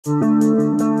Right,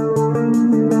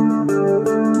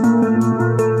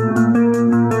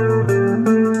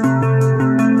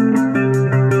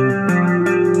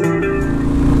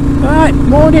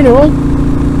 morning all.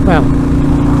 Well,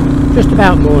 just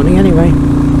about morning anyway.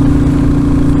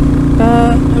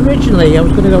 Originally I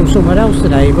was going to go somewhere else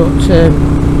today, but I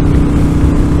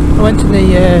went to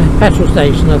the petrol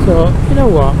station. I thought, you know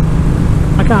what,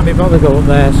 I can't be bothered to go up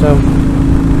there, so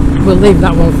we'll leave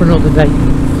that one for another day.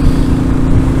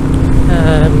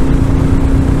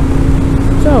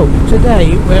 So today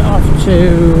we're off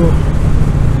to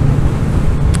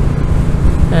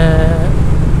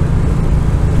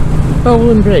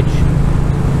Bowland Bridge.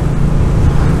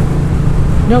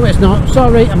 No, it's not.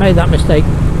 Sorry, I made that mistake.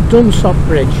 Dunsop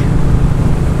Bridge.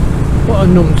 What a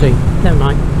numpty. Never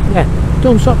mind. Yeah,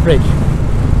 Dunsop Bridge.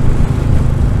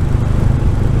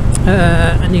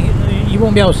 And you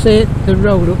won't be able to see it. The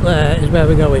road up there is where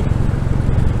we're going.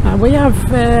 And we have,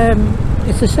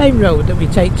 it's the same road that we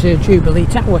take to Jubilee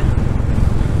Tower.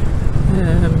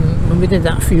 When we did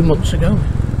that a few months ago.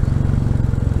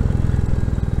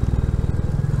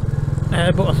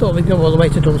 But I thought we'd go all the way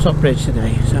to Dunsop Bridge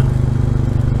today, so.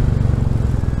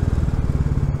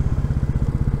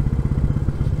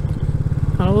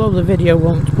 And although the video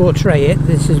won't portray it,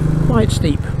 this is quite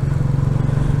steep.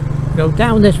 Go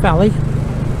down this valley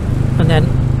and then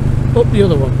up the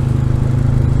other one.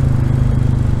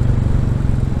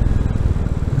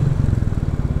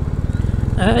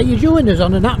 You joined us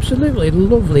on an absolutely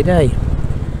lovely day,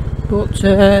 but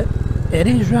it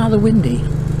is rather windy,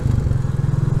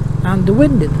 and the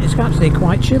wind is actually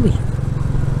quite chilly,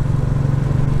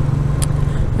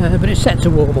 but it's set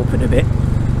to warm up in a bit.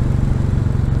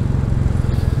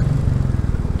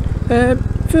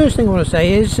 First thing I want to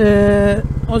say is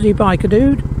Aussie Biker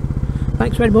Dude,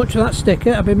 thanks very much for that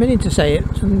sticker. I've been meaning to say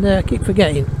it and keep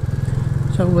forgetting.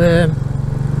 So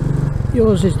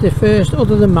yours is the first,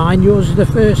 other than mine, yours is the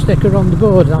first sticker on the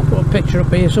board, and I'll put a picture up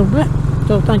here somewhere.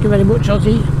 So thank you very much,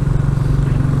 Aussie,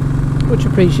 much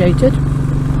appreciated.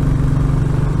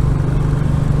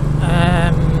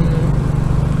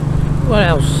 What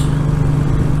else?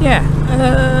 Yeah,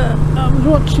 I was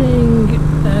watching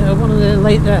one of the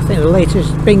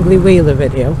latest Bingley Wheeler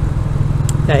video,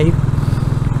 Dave,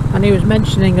 and he was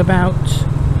mentioning about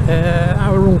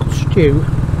our Uncle Stu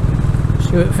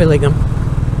Fillingham,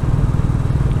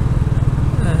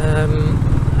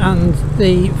 and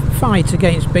the fight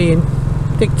against being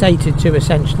dictated to,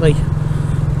 essentially,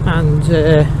 and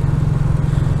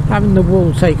having the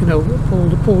wool taken over,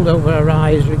 pulled over our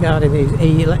eyes regarding these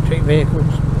electric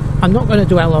vehicles. I'm not going to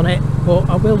dwell on it, but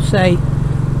I will say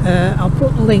I'll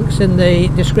put links in the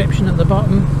description at the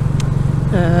bottom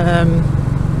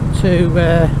to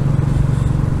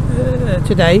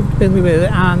Dave, Bingley Wheeler,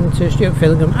 and to Stu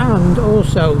Fillingham, and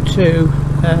also to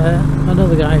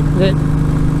another guy that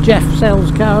Geoff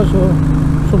sells cars or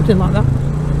something like that.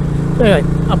 So anyway,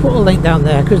 I'll put a link down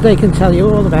there because they can tell you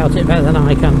all about it better than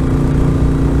I can.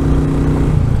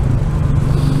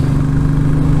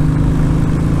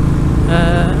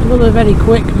 Another very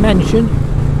quick mention,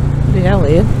 the hell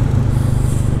here,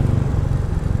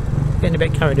 getting a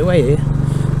bit carried away here.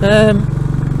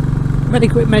 Very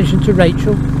quick mention to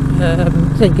Rachel,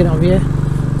 thinking of you.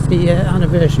 It's the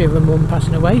anniversary of her mum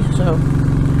passing away, so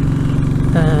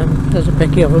there's a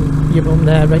picture of your mum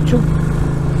there, Rachel.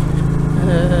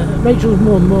 Rachel's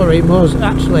mum, Maureen, was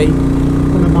actually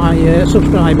one of my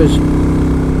subscribers,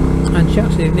 and she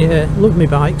actually loved me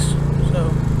bikes,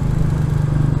 so.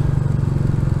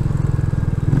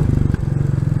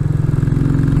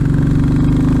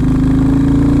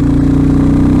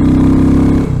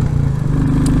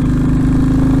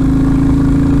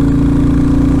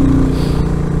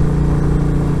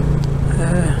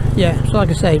 Yeah, so like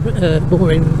I say,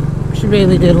 Maureen, she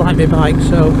really did like my bike,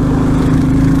 so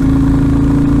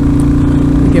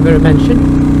I'll give her a mention.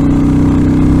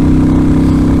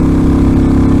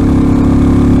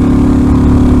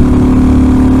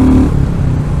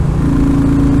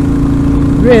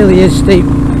 Really is steep. I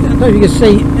don't know if you can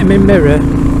see in my mirror.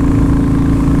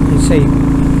 You see,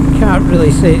 you can't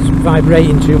really see, it's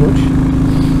vibrating too much.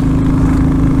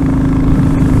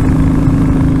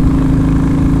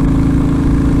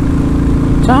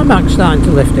 Tarmac's starting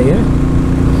to lift here.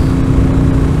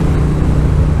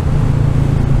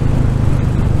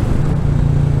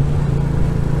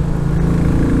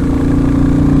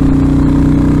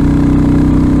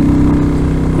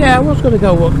 Yeah, I was going to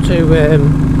go up to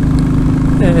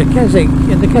Keswick,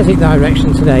 in the Keswick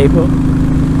direction today, but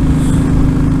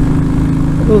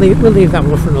we'll leave that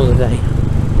one for another day.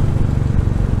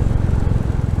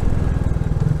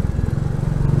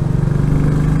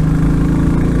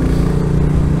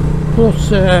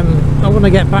 Plus I want to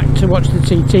get back to watch the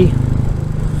TT.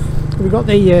 We got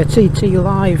the TT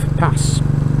Live pass,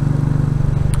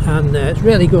 and it's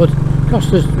really good.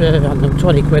 Cost us I don't know,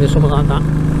 20 quid or something like that,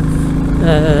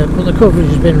 but the coverage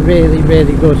has been really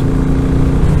good.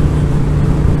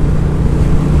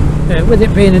 With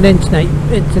it being an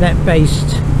internet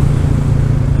based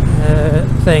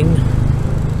thing,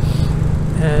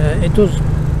 it does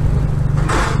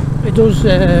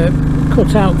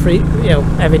cut out for, you know,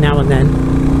 every now and then,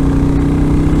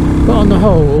 but on the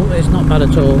whole it's not bad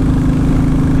at all.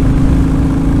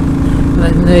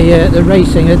 And then the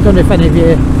racing, I don't know if any of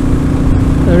you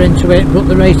are into it, but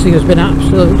the racing has been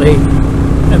absolutely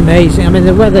amazing. I mean,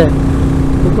 the weather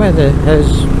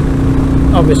has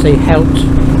obviously helped,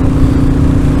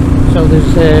 so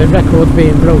there's records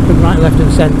being broken right, left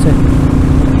and centre.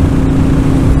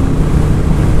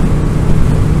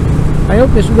 I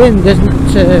hope this wind isn't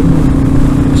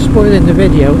spoiling the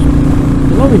video.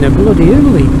 It's blowing a bloody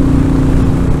hoolie.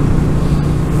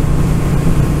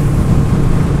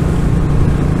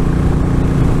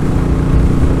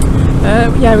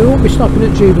 Yeah, we won't be stopping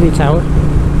at Jubilee Tower.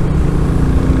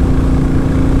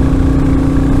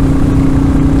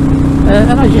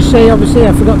 And as you see, obviously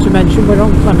I forgot to mention we're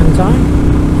on Clementine,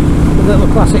 the little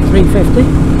classic 350.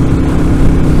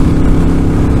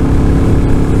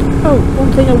 Oh,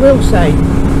 one thing I will say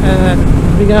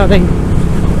regarding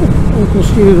Uncle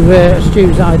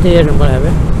Stu's idea and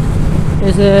whatever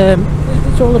is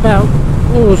it's all about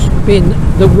us being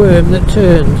the worm that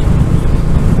turned,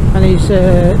 and he's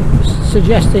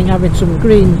suggesting having some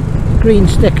green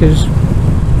stickers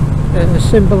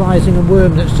symbolising a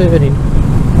worm that's turning.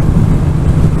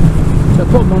 So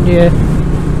put them on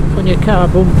your car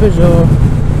bumpers or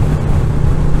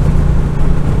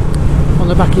on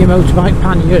the back of your motorbike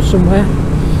pannier somewhere,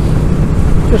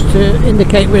 just to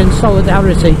indicate we're in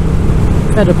solidarity,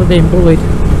 fed up of being bullied.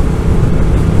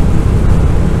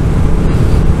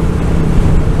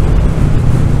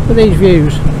 For these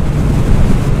views,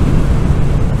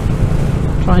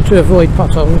 trying to avoid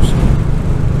potholes.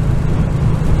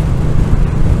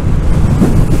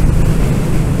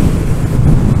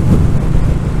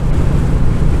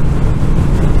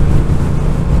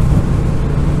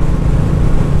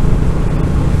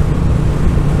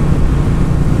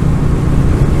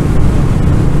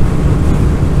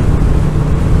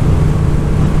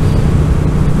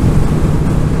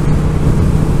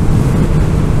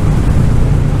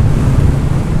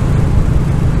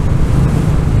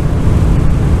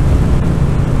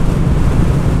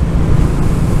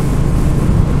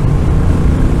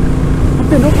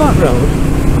 Up that road,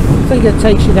 I think it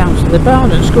takes you down to the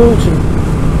barn at Scourton.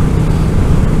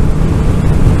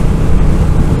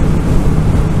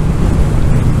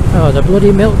 Oh, the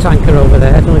bloody milk tanker over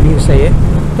there, I don't know if you can see it.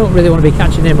 Don't really want to be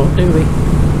catching him up, do we?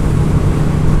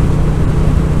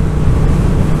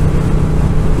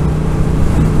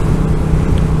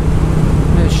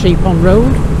 There's sheep on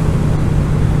road.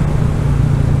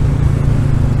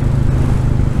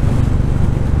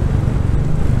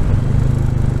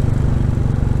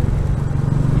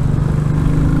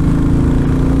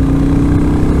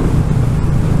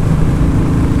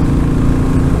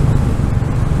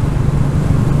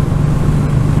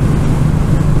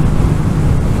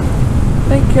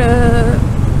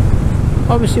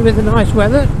 Obviously with the nice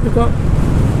weather we've got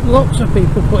lots of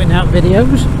people putting out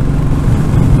videos.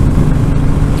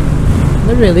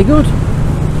 They're really good.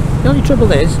 The only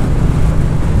trouble is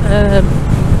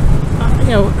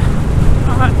you know,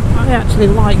 I actually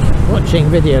like watching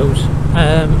videos,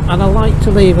 and I like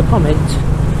to leave a comment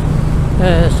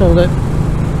so that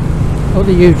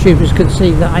other YouTubers can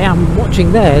see that I am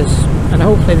watching theirs, and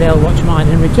hopefully they'll watch mine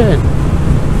in return.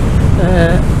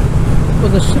 But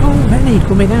there's so many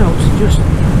coming out, just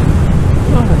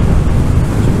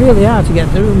it's really hard to get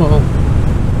through them all.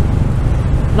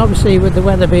 And obviously with the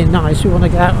weather being nice, we want to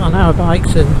get out on our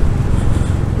bikes, and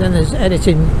then there's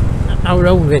editing our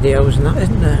own videos and that,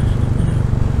 isn't there?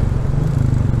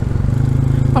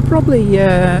 I'll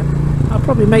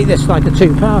probably make this like a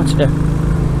two-parter.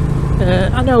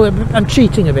 I know I'm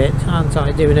cheating a bit, aren't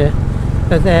I, doing a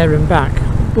there and back,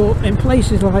 but in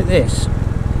places like this,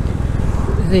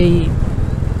 the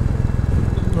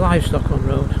livestock on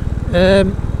road,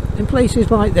 in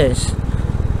places like this,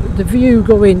 the view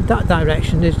going that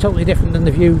direction is totally different than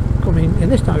the view coming in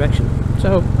this direction.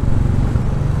 So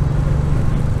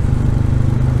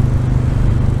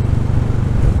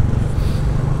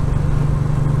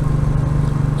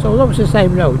although it's the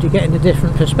same road, you're getting a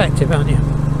different perspective, aren't you?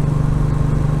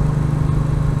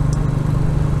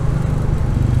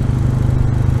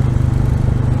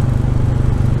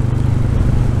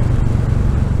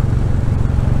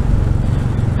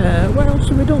 What else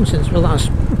have we done since we last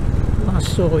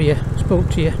spoke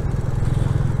to you?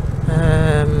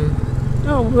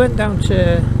 Oh, we went down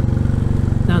to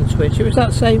Nantwich. It was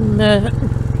that same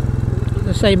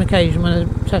the same occasion when I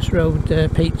test rode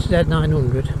Pete's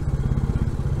Z900.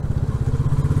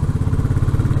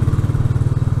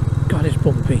 God, it's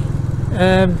bumpy.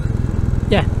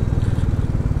 Yeah,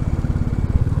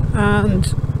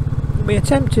 and we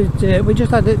attempted. We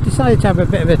just decided to have a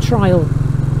bit of a trial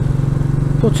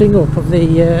putting up of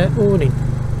the awning.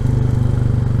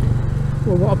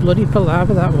 Well, what a bloody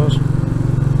palaver that was.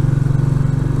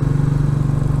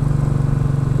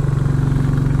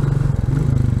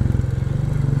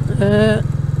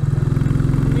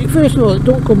 First of all, it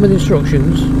don't come with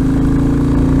instructions.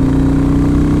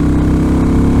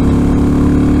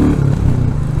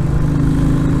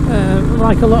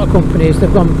 Like a lot of companies,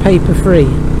 they've gone paper free.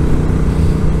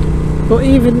 But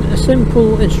even a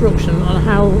simple instruction on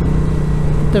how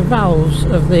the valves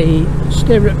of the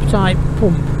stirrup type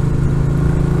pump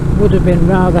would have been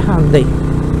rather handy.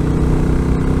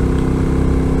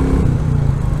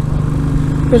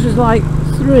 Because there's like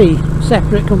 3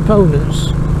 separate components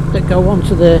that go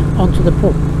onto the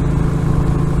pump.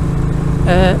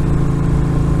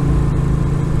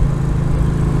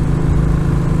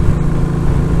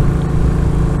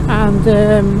 And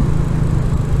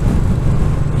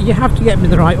you have to get them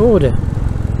in the right order.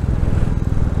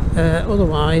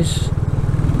 Otherwise,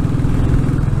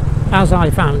 as I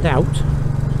found out,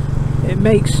 it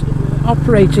makes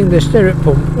operating the stirrup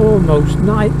pump almost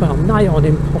nigh on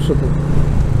impossible.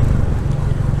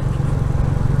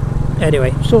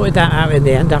 Anyway, sorted that out in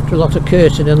the end after a lot of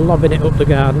cursing and lobbing it up the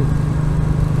garden,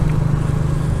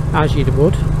 as you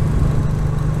would.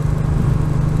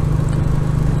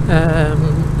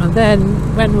 And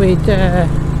then when we'd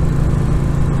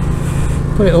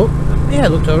put it up, yeah,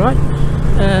 it looked alright.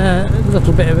 A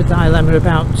little bit of a dilemma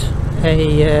about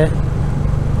a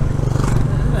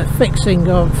fixing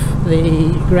of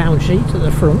the ground sheet at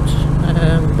the front,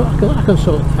 but I can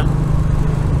sort that.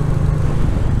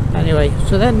 Anyway,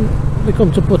 so then we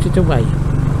come to put it away.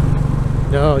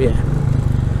 Oh yeah.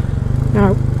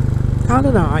 Now, Anne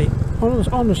and I,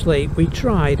 honestly, we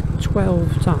tried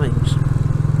 12 times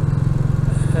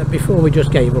before we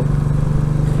just gave up.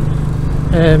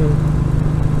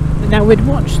 Now, we'd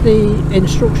watched the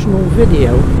instructional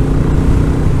video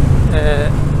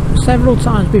several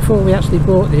times before we actually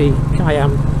bought the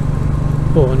Cayenne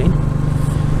awning,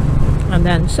 and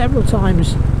then several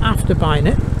times after buying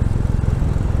it,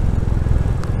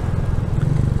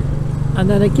 and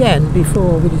then again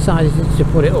before we decided to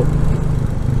put it up.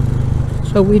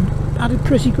 So we had a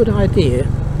pretty good idea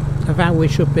of how we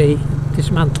should be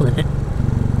dismantling it.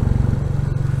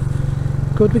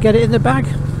 Could we get it in the bag?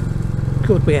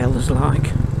 Could we elders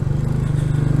like?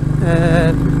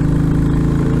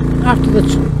 After the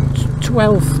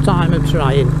 12th time of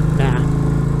trying now,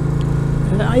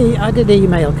 I did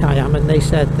email Cayenne and they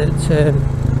said that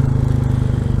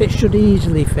it should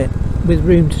easily fit with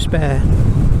room to spare.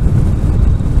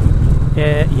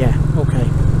 Yeah, okay.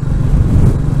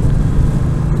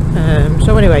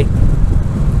 So anyway,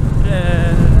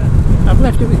 I've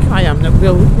left it with Cayenne that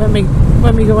we'll,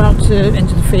 when we go out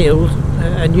into the field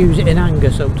and use it in anger,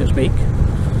 so to speak,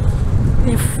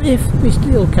 if we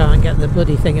still can't get the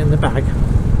bloody thing in the bag,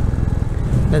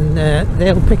 then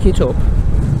they'll pick it up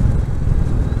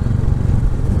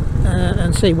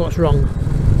and see what's wrong.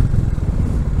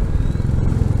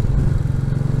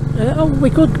 Oh, we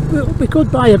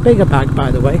could buy a bigger bag, by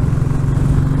the way,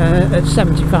 at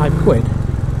 75 quid.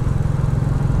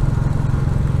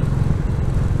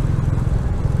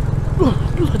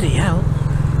 Oh, bloody hell.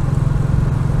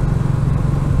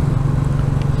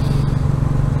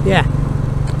 Yeah.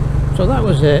 So that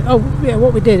was it. Oh, yeah,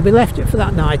 what we did, we left it for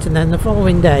that night, and then the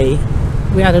following day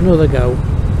we had another go.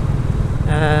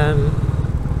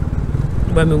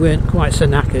 When we weren't quite so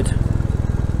knackered.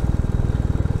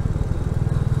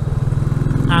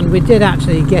 And we did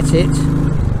actually get it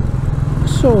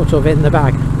sort of in the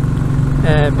bag,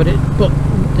 but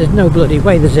there's no bloody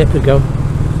way the zip would go.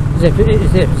 Zip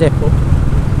up.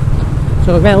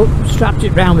 So I've strapped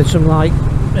it round with some like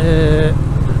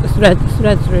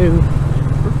thread through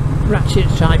ratchet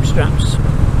type straps.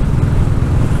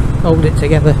 Hold it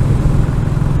together.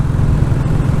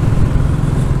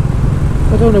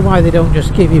 I don't know why they don't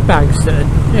just give you bags that are,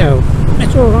 you know,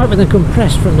 it's alright when they're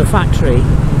compressed from the factory.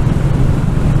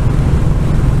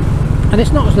 And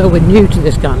it's not as though we're new to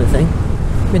this kind of thing.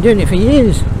 We've been doing it for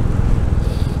years.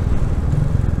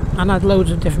 And had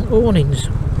loads of different awnings.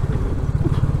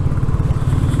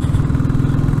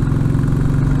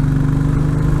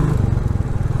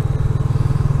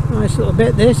 Nice little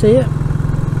bit this here.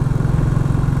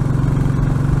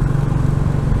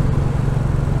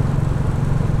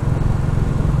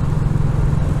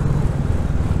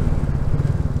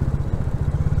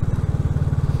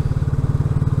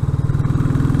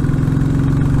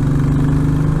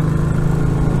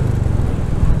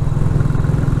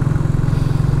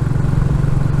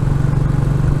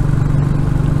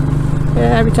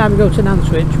 Every time we go to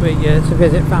Nantwich to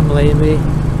visit family, and we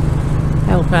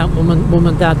help out mum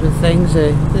and dad with things,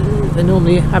 they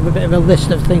normally have a bit of a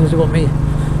list of things they want me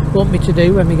to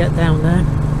do when we get down there.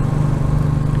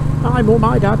 Hi mum,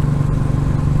 hi dad.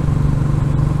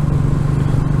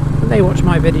 And they watch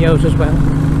my videos as well.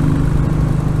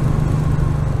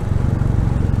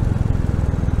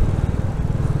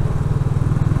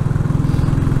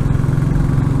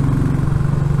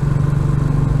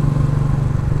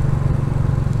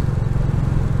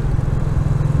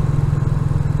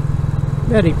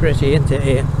 Very pretty, isn't it,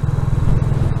 here?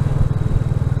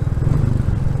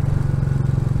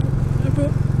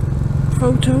 A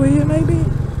photo here, maybe?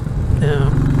 No.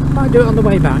 Might do it on the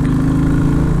way back.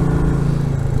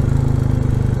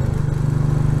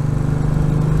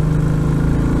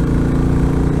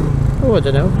 Oh, I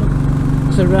don't know.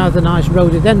 It's a rather nice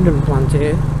rhododendron plant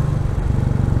here.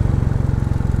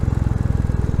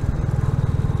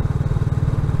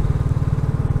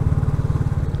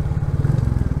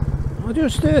 I'll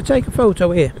just take a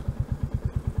photo here.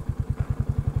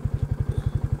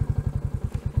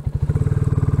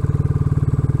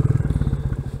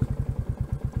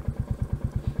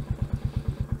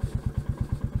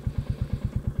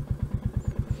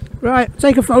 Right,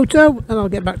 take a photo and I'll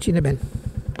get back to you in a bit.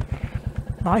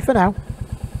 Bye for now.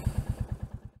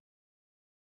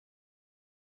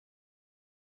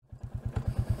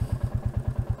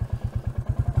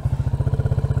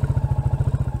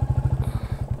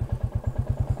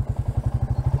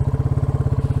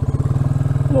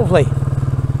 Lovely.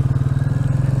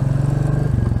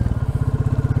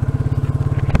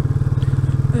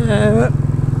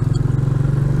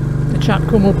 The chap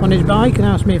come up on his bike and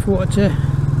asked me if I wanted to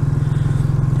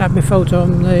have my photo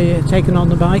on taken on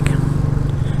the bike.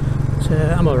 So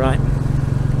I'm alright.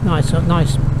 Nice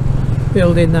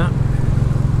building that.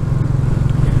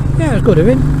 Yeah, it was good of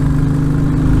him.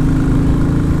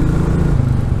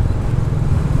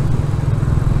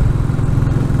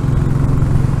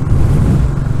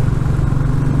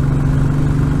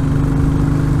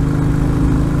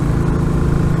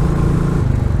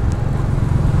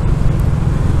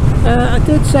 I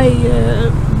did say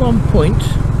at one point,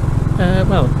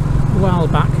 well, a while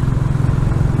back,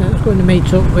 I was going to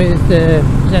meet up with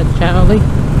Zed Charlie.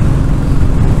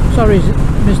 Sorry,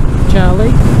 Mr.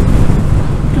 Charlie.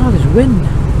 God, there's wind.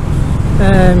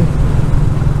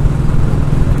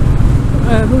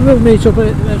 We will meet up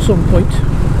at some point.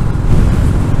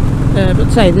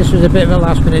 But say this was a bit of a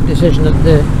last minute decision at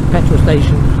the petrol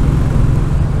station.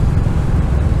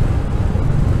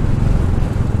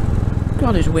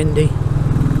 God, it's windy.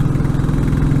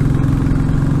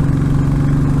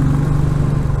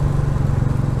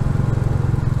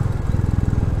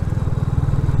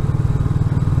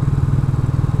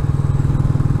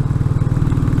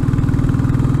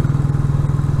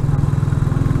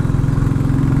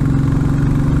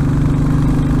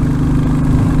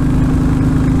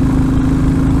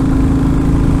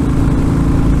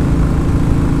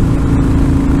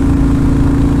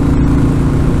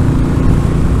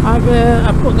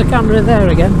 I've put the camera there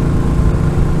again.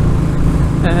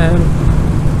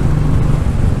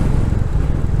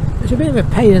 It's a bit of a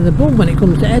pain in the bum when it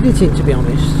comes to editing, to be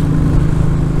honest.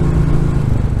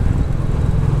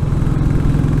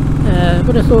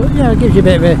 But I thought, yeah, it gives you a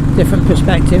bit of a different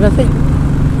perspective. I think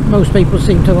most people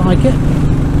seem to like it.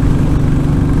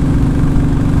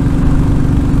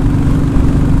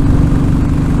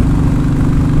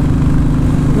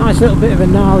 Nice little bit of a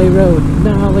gnarly road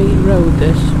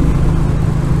this.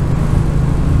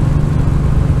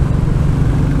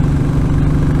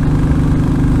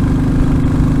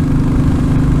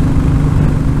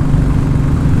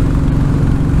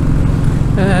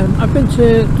 I've been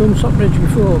to Dunsop Bridge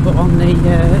before, but on the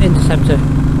Interceptor.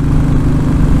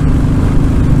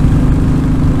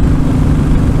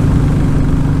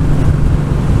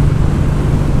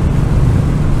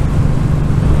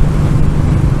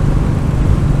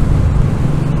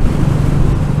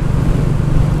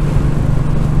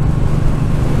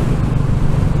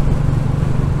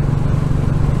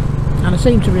 And I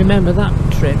seem to remember that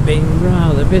trip being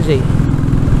rather busy.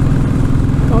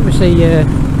 Obviously,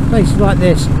 places like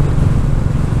this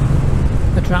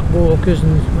attract walkers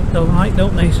and the like,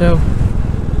 don't they? So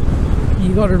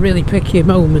you've got to really pick your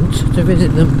moment to visit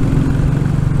them.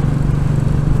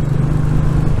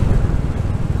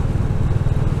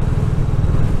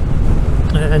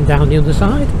 and down the other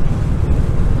side.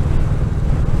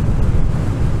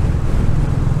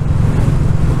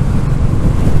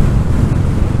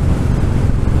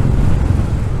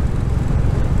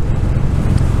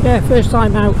 Yeah, first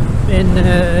time out in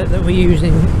that we're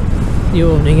using the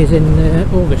awning is in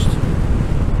August.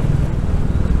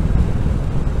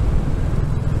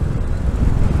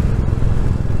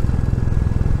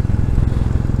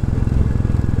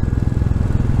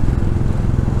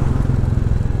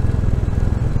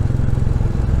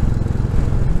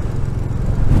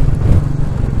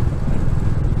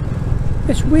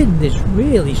 This wind is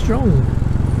really strong.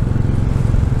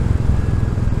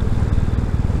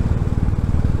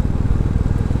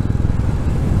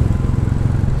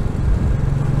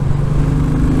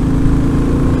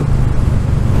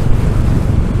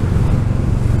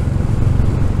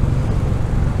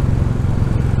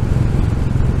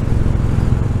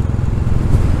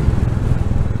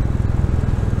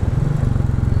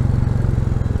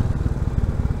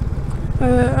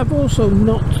 I've also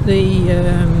knocked the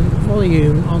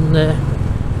volume on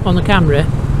the camera.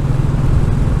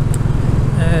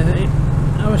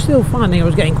 I was still finding I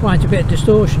was getting quite a bit of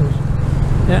distortion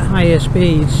at higher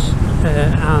speeds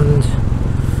and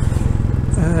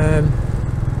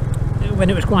when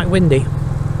it was quite windy.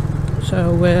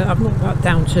 So I've knocked that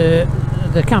down to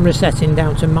the camera setting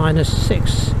down to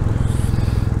 -6.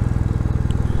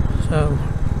 So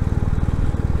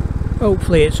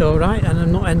hopefully it's alright and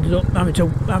I'm not ended up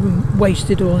having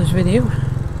wasted all this video.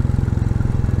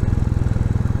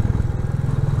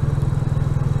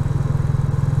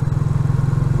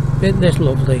 Isn't this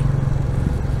lovely?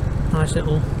 Nice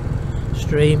little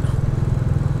stream.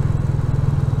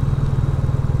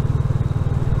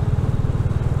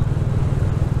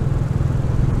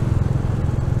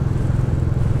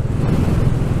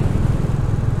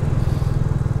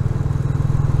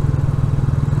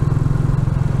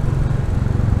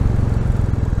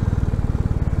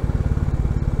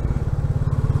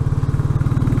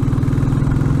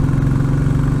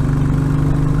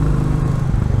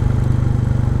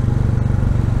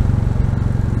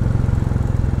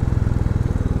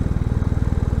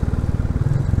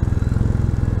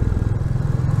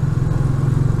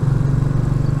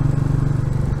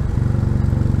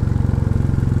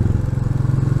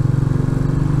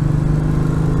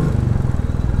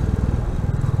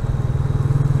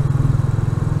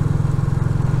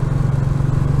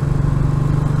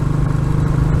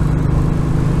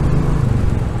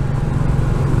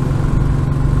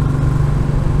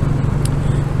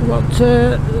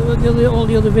 All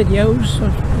the other videos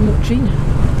I'm watching.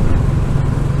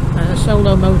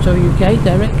 Solo Moto UK,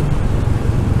 Derek.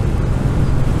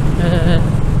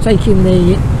 Taking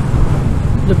the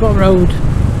borrowed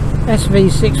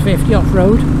SV650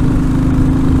 off-road.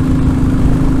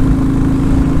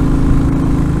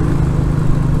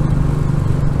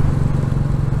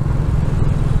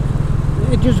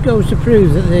 It just goes to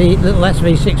prove that the little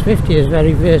SV650 is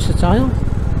very versatile.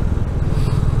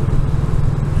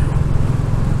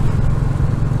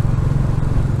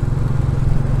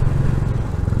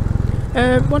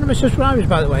 One of my subscribers,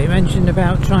 by the way, mentioned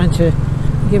about trying to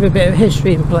give a bit of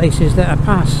history in places that I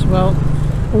pass. Well,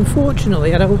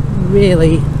 unfortunately, I don't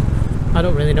really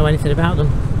know anything about them.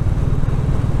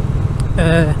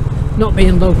 Not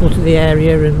being local to the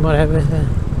area and whatever.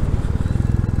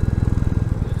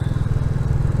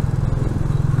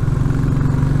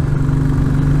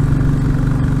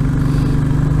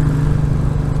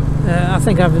 I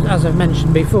think as I've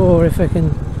mentioned before, if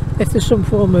there's some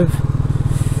form of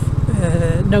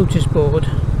notice board,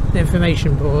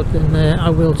 information board, then I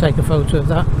will take a photo of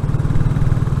that.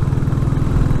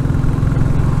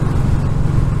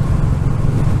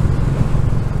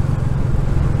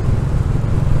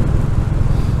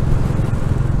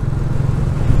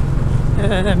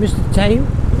 Mr. Tame,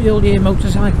 the All Year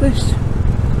Motorcyclist,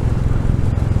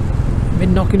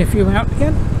 been knocking a few out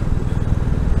again.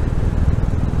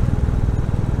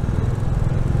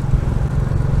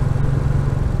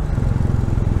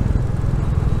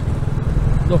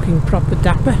 Looking proper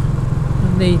dapper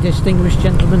on the Distinguished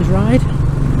Gentleman's Ride.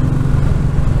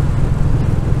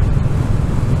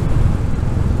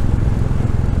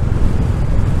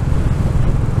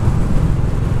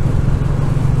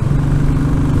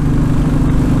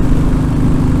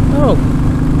 Oh,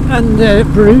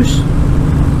 and Bruce,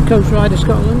 Coastrider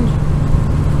Scotland.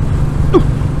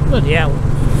 Oh, bloody hell.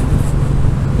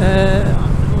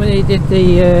 When he did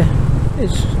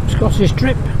his Scottish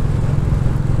trip,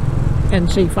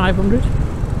 NC 500.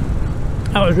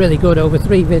 That was really good, over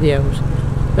 3 videos.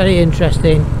 Very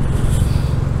interesting.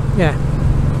 Yeah.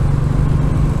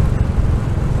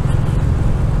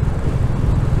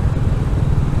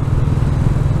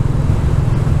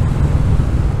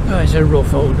 it's a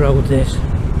rough old road this.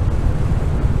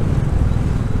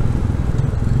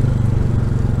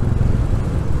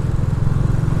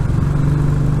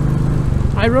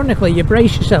 Ironically, you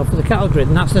brace yourself for the cattle grid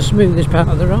and that's the smoothest part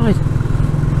of the ride.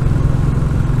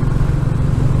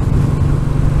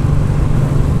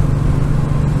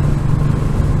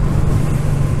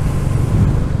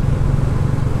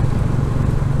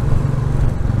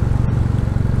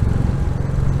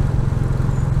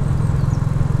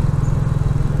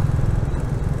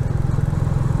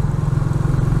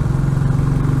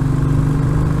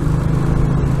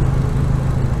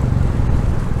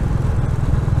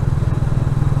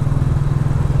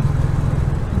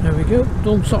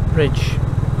 Dunsop Bridge,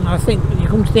 and I think when you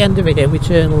come to the end of it here we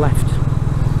turn left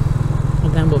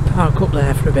and then we'll park up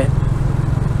there for a bit.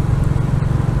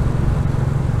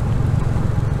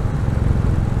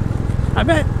 I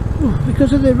bet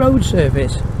because of the road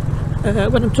service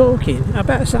when I'm talking I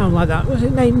better sound like that. Was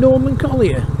his name Norman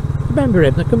Collier? Remember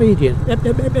him, the comedian? And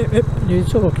he was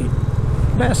talking.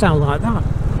 I better sound like that.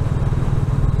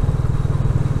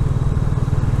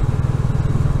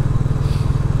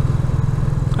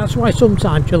 That's why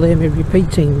sometimes you'll hear me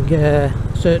repeating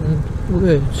certain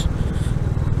words,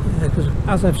 because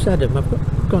as I've said them,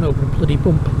 I've gone over a bloody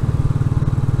bump.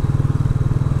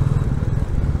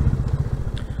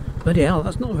 Bloody hell,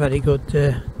 that's not very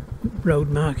good road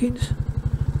markings.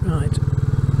 Right.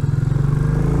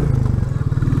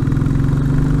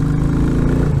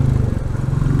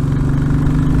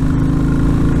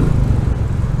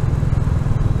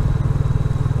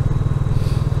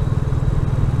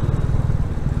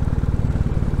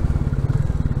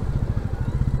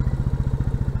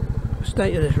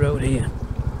 State of this road here.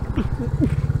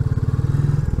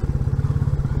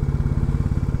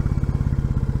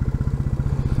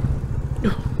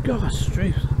 Oh, gosh,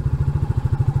 truth.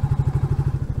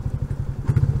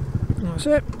 That's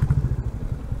it.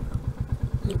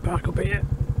 Park up here.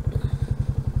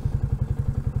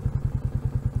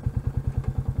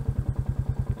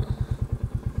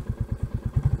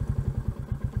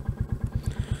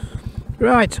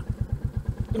 Right.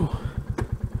 Oh.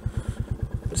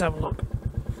 Let's have a look.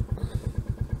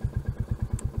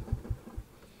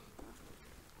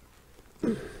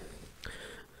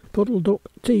 Puddle Duck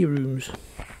Tea Rooms,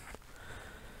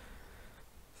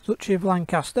 Duchy of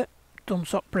Lancaster,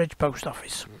 Dunsop Bridge Post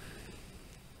Office.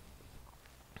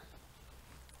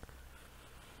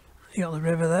 You got the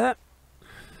river there.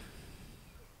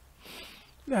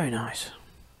 Very nice.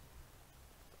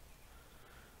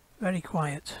 Very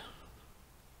quiet.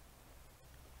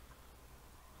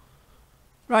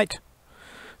 Right,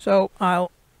 so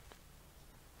I'll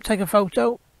take a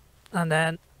photo and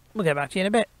then we'll get back to you in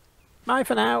a bit. Bye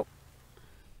for now.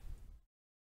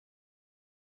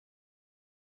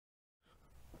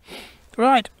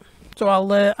 Right, so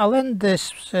I'll end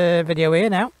this video here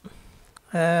now.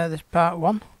 This part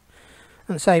 1,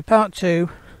 and say part 2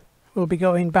 we'll be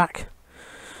going back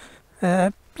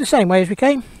the same way as we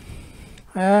came.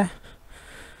 And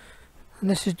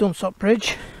this is Dunsop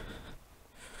Bridge.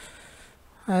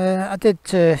 I did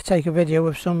take a video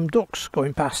of some ducks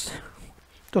going past,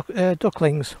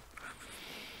 ducklings.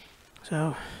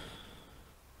 So,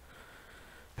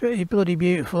 pretty bloody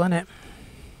beautiful, isn't it?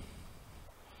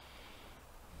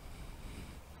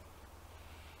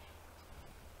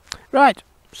 Right,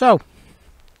 so,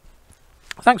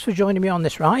 thanks for joining me on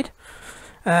this ride.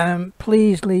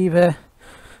 Please leave a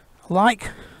like,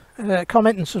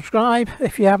 comment and subscribe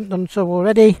if you haven't done so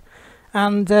already.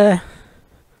 And,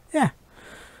 yeah,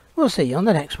 we'll see you on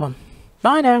the next one.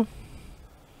 Bye now.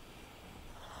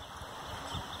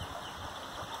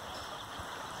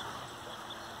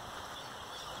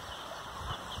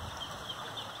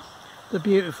 The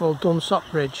beautiful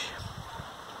Dunsop Bridge.